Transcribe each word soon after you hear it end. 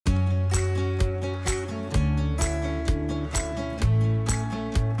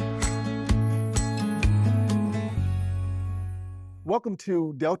Welcome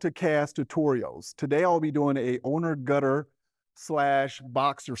to Delta Cast Tutorials. Today I'll be doing a ulnar gutter /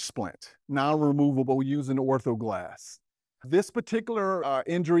 boxer splint, non-removable using Ortho-Glass. This particular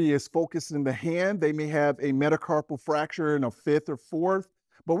injury is focused in the hand. They may have a metacarpal fracture in a fifth or fourth,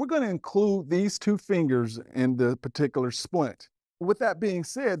 but we're going to include these two fingers in the particular splint. With that being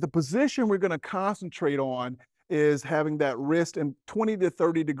said, the position we're going to concentrate on is having that wrist in 20 to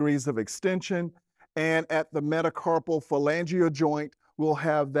 30 degrees of extension, and at the metacarpal phalangeal joint, we'll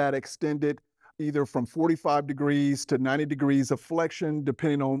have that extended either from 45 degrees to 90 degrees of flexion,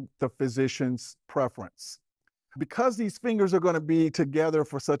 depending on the physician's preference. Because these fingers are going to be together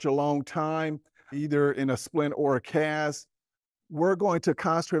for such a long time, either in a splint or a cast, we're going to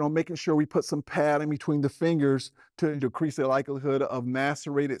concentrate on making sure we put some padding between the fingers to decrease the likelihood of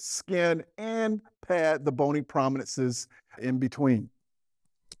macerated skin and pad the bony prominences in between.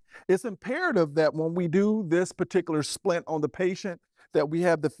 It's imperative that when we do this particular splint on the patient, that we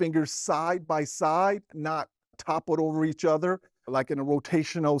have the fingers side by side, not toppled over each other, like in a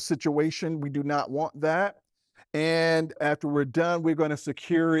rotational situation. We do not want that. And after we're done, we're going to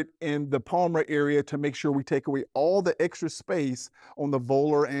secure it in the palmar area to make sure we take away all the extra space on the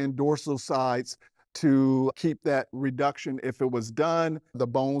volar and dorsal sides to keep that reduction, if it was done, the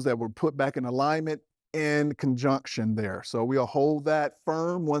bones that were put back in alignment in conjunction there. So we'll hold that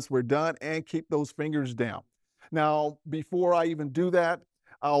firm once we're done and keep those fingers down. Now, before I even do that,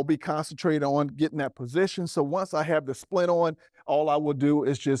 I'll be concentrating on getting that position. So once I have the splint on, all I will do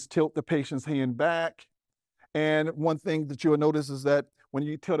is just tilt the patient's hand back. And one thing that you'll notice is that when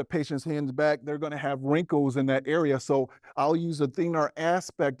you tilt a patient's hands back, they're going to have wrinkles in that area. So I'll use a thinner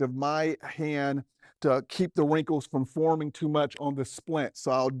aspect of my hand to keep the wrinkles from forming too much on the splint.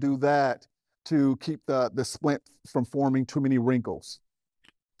 So I'll do that to keep the splint from forming too many wrinkles.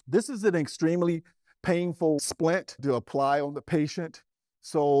 This is an extremely painful splint to apply on the patient.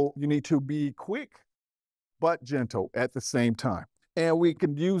 So you need to be quick, but gentle at the same time. And we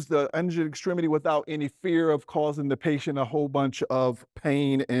can use the injured extremity without any fear of causing the patient a whole bunch of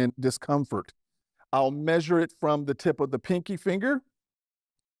pain and discomfort. I'll measure it from the tip of the pinky finger,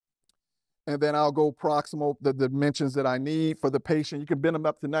 and then I'll go proximal the dimensions that I need for the patient. You can bend them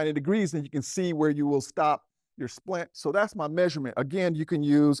up to 90 degrees and you can see where you will stop your splint. So that's my measurement. Again, you can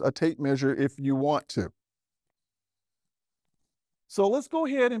use a tape measure if you want to. So let's go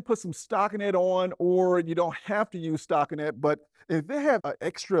ahead and put some stockinette on, or you don't have to use stockinette, but if they have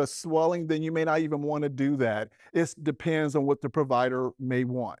extra swelling, then you may not even want to do that. It depends on what the provider may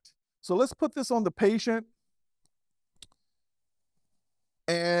want. So let's put this on the patient.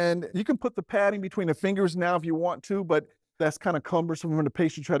 And you can put the padding between the fingers now if you want to, but that's kind of cumbersome when the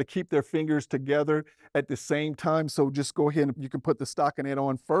patient try to keep their fingers together at the same time. So just go ahead and you can put the stockinette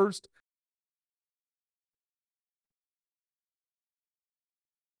on first.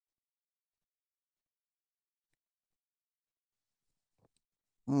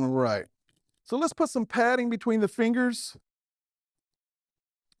 All right. So let's put some padding between the fingers.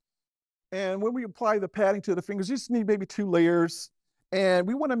 And when we apply the padding to the fingers, you just need maybe 2 layers. And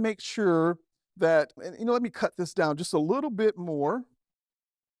we want to make sure that, let me cut this down just a little bit more.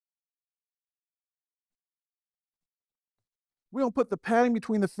 We don't put the padding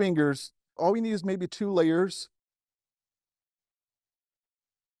between the fingers. All we need is maybe 2 layers.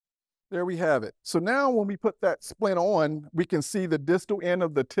 There we have it. So now when we put that splint on, we can see the distal end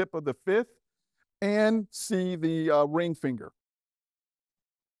of the tip of the fifth and see the ring finger.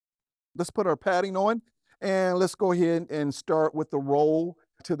 Let's put our padding on. And let's go ahead and start with the roll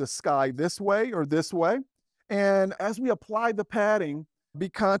to the sky this way or this way. And as we apply the padding, be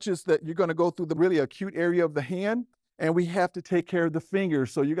conscious that you're going to go through the really acute area of the hand, and we have to take care of the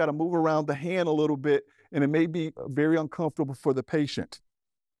fingers. So you got to move around the hand a little bit, and it may be very uncomfortable for the patient.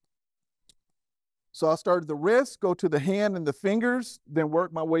 So I'll start at the wrist, go to the hand and the fingers, then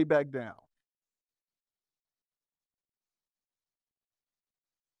work my way back down.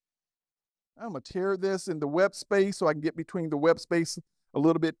 I'm going to tear this in the web space so I can get between the web space a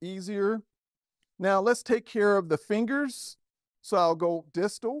little bit easier. Now let's take care of the fingers. So I'll go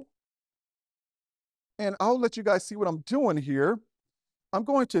distal. And I'll let you guys see what I'm doing here. I'm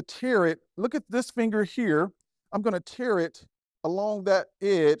going to tear it. Look at this finger here. I'm going to tear it along that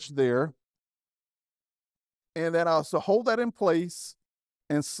edge there. And then I'll also hold that in place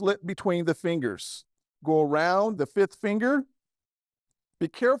and slit between the fingers. Go around the fifth finger. Be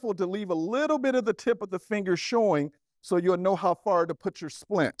careful to leave a little bit of the tip of the finger showing so you'll know how far to put your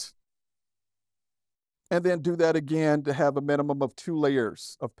splint. And then do that again to have a minimum of 2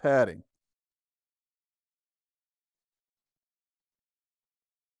 layers of padding.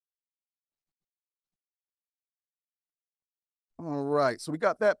 All right, so we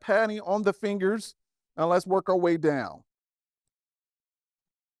got that padding on the fingers. Now let's work our way down.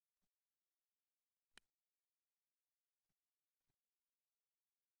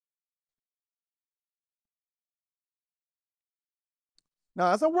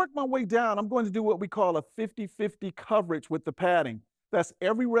 Now, as I work my way down, I'm going to do what we call a 50-50 coverage with the padding. That's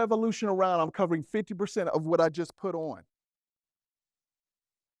every revolution around, I'm covering 50% of what I just put on.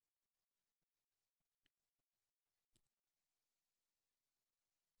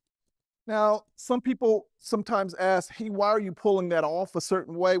 Now, some people sometimes ask, hey, why are you pulling that off a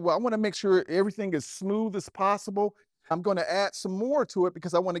certain way? Well, I want to make sure everything is smooth as possible. I'm going to add some more to it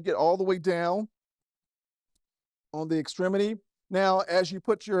because I want to get all the way down on the extremity. Now, as you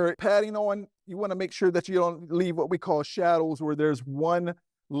put your padding on, you want to make sure that you don't leave what we call shadows where there's one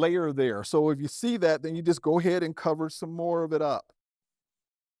layer there. So if you see that, then you just go ahead and cover some more of it up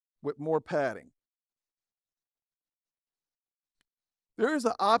with more padding. There is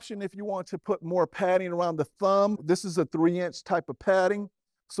an option if you want to put more padding around the thumb. This is a 3-inch type of padding.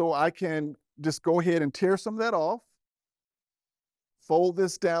 So I can just go ahead and tear some of that off. Fold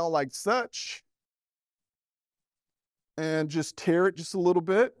this down like such. And just tear it just a little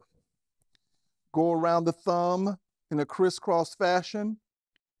bit. Go around the thumb in a crisscross fashion.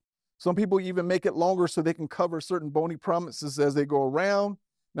 Some people even make it longer so they can cover certain bony prominences as they go around.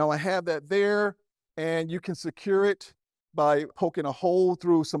 Now I have that there, and you can secure it by poking a hole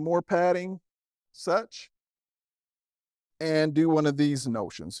through some more padding, such, and do one of these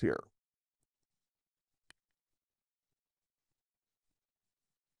notions here.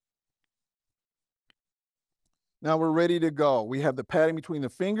 Now we're ready to go. We have the padding between the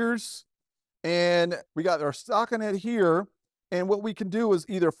fingers, and we got our stockinette here. And what we can do is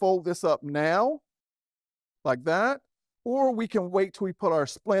either fold this up now, like that, or we can wait till we put our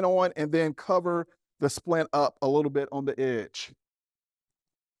splint on and then cover the splint up a little bit on the edge.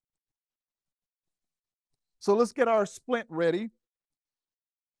 So let's get our splint ready.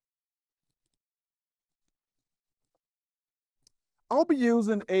 I'll be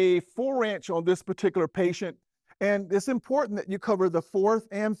using a 4-inch on this particular patient, and it's important that you cover the 4th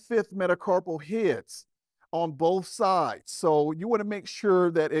and 5th metacarpal heads on both sides. So you want to make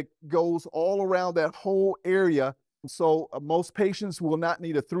sure that it goes all around that whole area. So most patients will not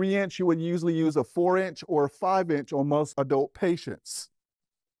need a 3-inch. You would usually use a 4-inch or a 5-inch on most adult patients.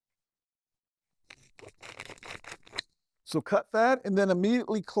 So cut that and then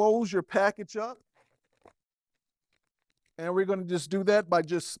immediately close your package up. And we're going to just do that by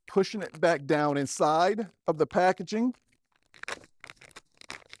just pushing it back down inside of the packaging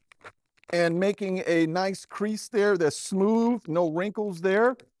and making a nice crease there that's smooth, no wrinkles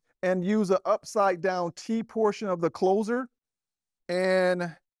there, and use an upside down T portion of the closer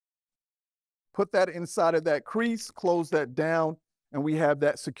and put that inside of that crease, close that down, and we have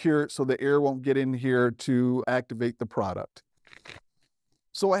that secured so the air won't get in here to activate the product.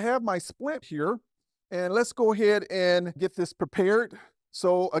 So I have my splint here, and let's go ahead and get this prepared.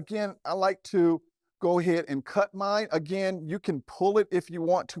 So again, I like to go ahead and cut mine. Again, you can pull it if you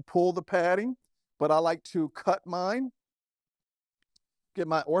want to pull the padding, but I like to cut mine. Get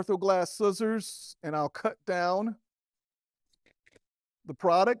my Ortho-Glass scissors, and I'll cut down the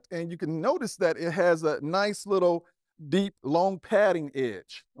product, and you can notice that it has a nice little deep, long padding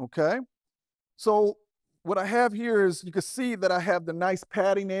edge, okay? So what I have here is, you can see that I have the nice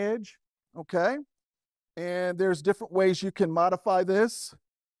padding edge, okay? And there's different ways you can modify this.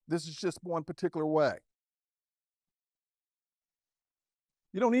 This is just one particular way.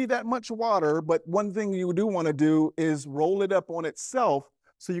 You don't need that much water, but one thing you do want to do is roll it up on itself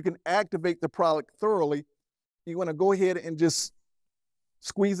so you can activate the product thoroughly. You want to go ahead and just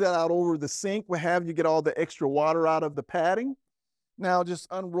squeeze that out over the sink. We'll have you get all the extra water out of the padding. Now just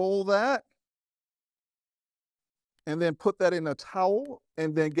unroll that and then put that in a towel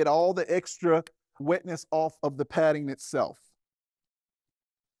and then get all the extra wetness off of the padding itself.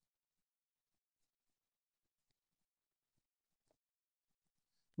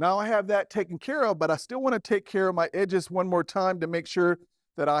 Now I have that taken care of, but I still want to take care of my edges one more time to make sure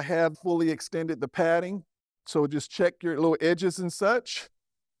that I have fully extended the padding. So just check your little edges and such.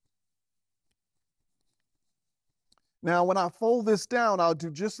 Now when I fold this down, I'll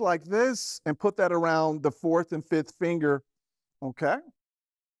do just like this and put that around the 4th and 5th finger, okay?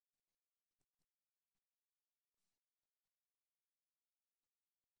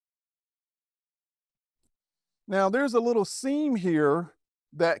 Now there's a little seam here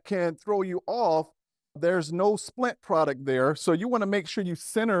that can throw you off. There's no splint product there, so you want to make sure you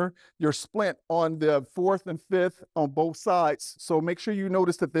center your splint on the 4th and 5th on both sides. So make sure you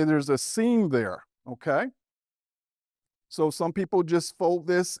notice that there's a seam there, okay? So some people just fold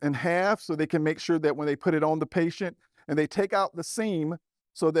this in half so they can make sure that when they put it on the patient and they take out the seam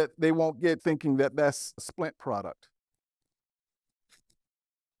so that they won't get thinking that that's a splint product.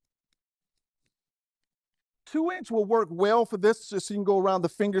 2-inch will work well for this, just so you can go around the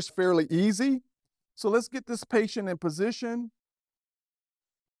fingers fairly easy. So let's get this patient in position.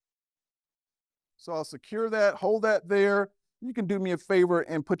 So I'll secure that, hold that there. You can do me a favor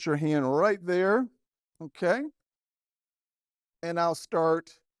and put your hand right there, okay? And I'll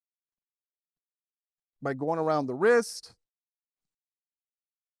start by going around the wrist.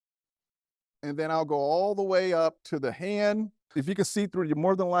 And then I'll go all the way up to the hand. If you can see through, you're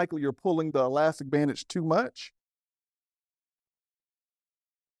more than likely you're pulling the elastic bandage too much.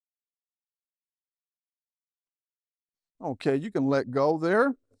 Okay, you can let go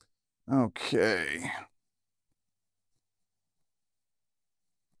there. Okay.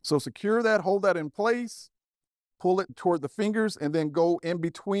 So secure that, hold that in place, pull it toward the fingers, and then go in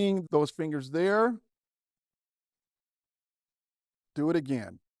between those fingers there. Do it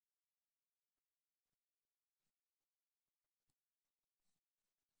again.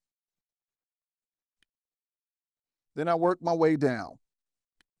 Then I work my way down.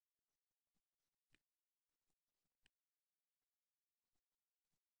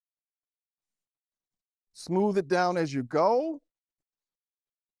 Smooth it down as you go.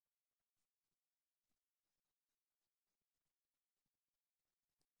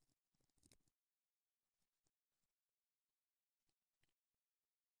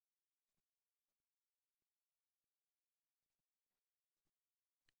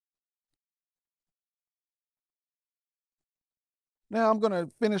 Now I'm going to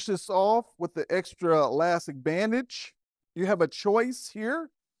finish this off with the extra elastic bandage. You have a choice here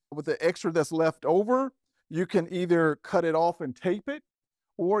with the extra that's left over. You can either cut it off and tape it,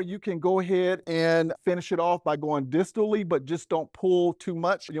 or you can go ahead and finish it off by going distally, but just don't pull too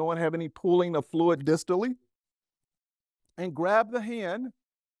much. You don't want to have any pooling of fluid distally. And grab the hand,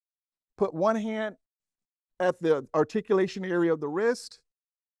 put one hand at the articulation area of the wrist,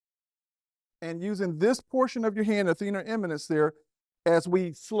 and using this portion of your hand, the thenar eminence there, as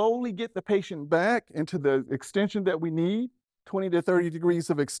we slowly get the patient back into the extension that we need, 20 to 30 degrees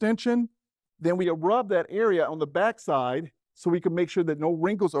of extension, then we rub that area on the backside so we can make sure that no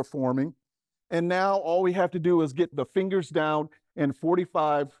wrinkles are forming. And now all we have to do is get the fingers down in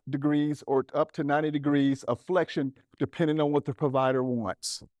 45 degrees or up to 90 degrees of flexion, depending on what the provider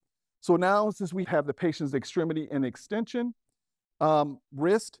wants. So now, since we have the patient's extremity in extension,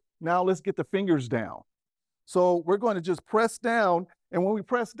 wrist, now let's get the fingers down. So we're going to just press down, and when we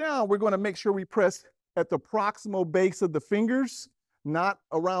press down, we're going to make sure we press at the proximal base of the fingers, not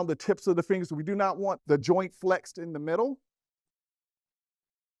around the tips of the fingers. We do not want the joint flexed in the middle.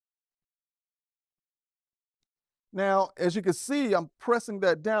 Now, as you can see, I'm pressing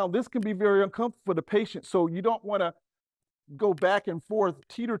that down. This can be very uncomfortable for the patient, so you don't want to go back and forth,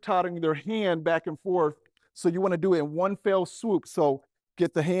 teeter-tottering their hand back and forth. So you want to do it in one fell swoop. So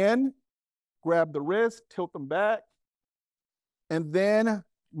get the hand, grab the wrist, tilt them back, and then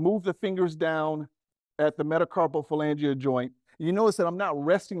move the fingers down at the metacarpophalangeal joint. You notice that I'm not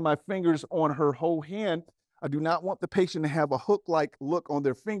resting my fingers on her whole hand. I do not want the patient to have a hook-like look on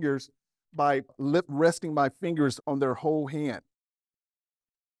their fingers by resting my fingers on their whole hand.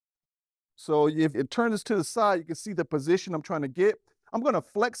 So if it turns to the side, you can see the position I'm trying to get. I'm going to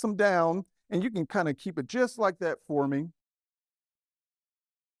flex them down, and you can kind of keep it just like that for me.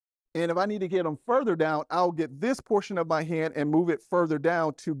 And if I need to get them further down, I'll get this portion of my hand and move it further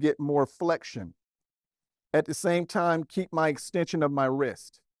down to get more flexion. At the same time, keep my extension of my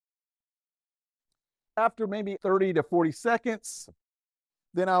wrist. After maybe 30 to 40 seconds,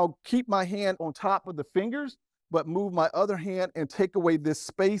 then I'll keep my hand on top of the fingers, but move my other hand and take away this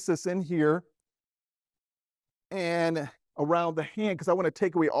space that's in here and around the hand, because I want to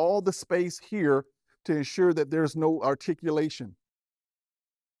take away all the space here to ensure that there's no articulation.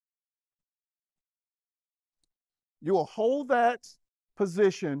 You will hold that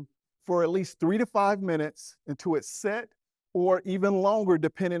position for at least 3 to 5 minutes until it's set, or even longer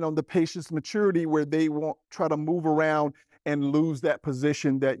depending on the patient's maturity, where they won't try to move around and lose that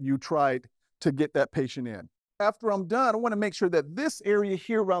position that you tried to get that patient in. After I'm done, I want to make sure that this area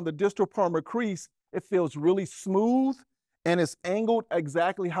here around the distal palmar crease, it feels really smooth and it's angled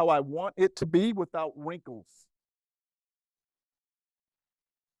exactly how I want it to be without wrinkles.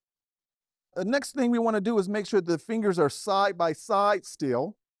 The next thing we want to do is make sure the fingers are side by side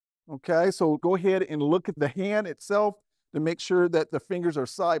still. Okay, so go ahead and look at the hand itself to make sure that the fingers are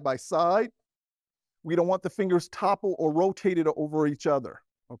side by side. We don't want the fingers toppled or rotated over each other,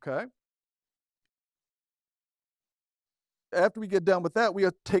 okay? After we get done with that,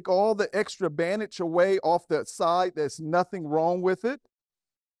 we'll take all the extra bandage away off the side. There's nothing wrong with it.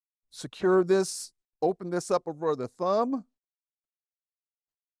 Secure this, open this up over the thumb.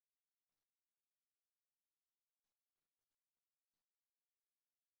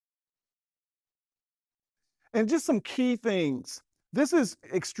 And just some key things. This is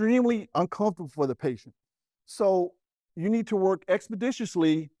extremely uncomfortable for the patient. So you need to work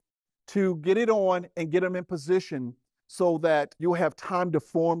expeditiously to get it on and get them in position so that you'll have time to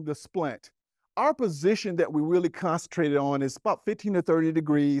form the splint. Our position that we really concentrated on is about 15 to 30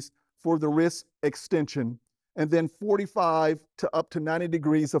 degrees for the wrist extension, and then 45 to up to 90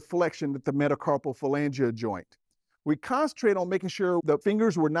 degrees of flexion at the metacarpal phalangeal joint. We concentrate on making sure the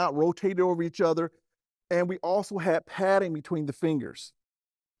fingers were not rotated over each other, and we also had padding between the fingers.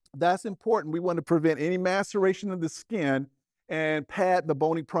 That's important. We want to prevent any maceration of the skin and pad the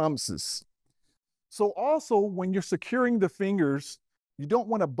bony prominences. So also, when you're securing the fingers, you don't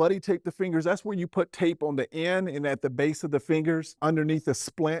want to buddy tape the fingers. That's where you put tape on the end and at the base of the fingers underneath the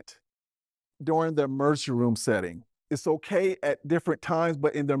splint during the emergency room setting. It's okay at different times,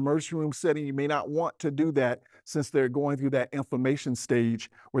 but in the emergency room setting, you may not want to do that since they're going through that inflammation stage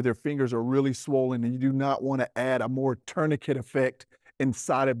where their fingers are really swollen, and you do not want to add a more tourniquet effect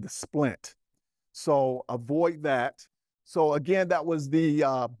inside of the splint. So avoid that. So again, that was the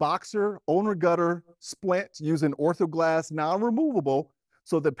Boxer ulnar gutter splint using Ortho-Glass, non-removable,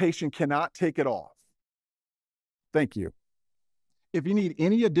 so the patient cannot take it off. Thank you. If you need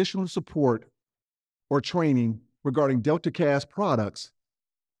any additional support or training regarding DeltaCast products,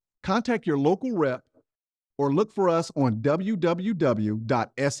 contact your local rep or look for us on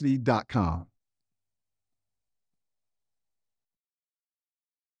www.essity.com.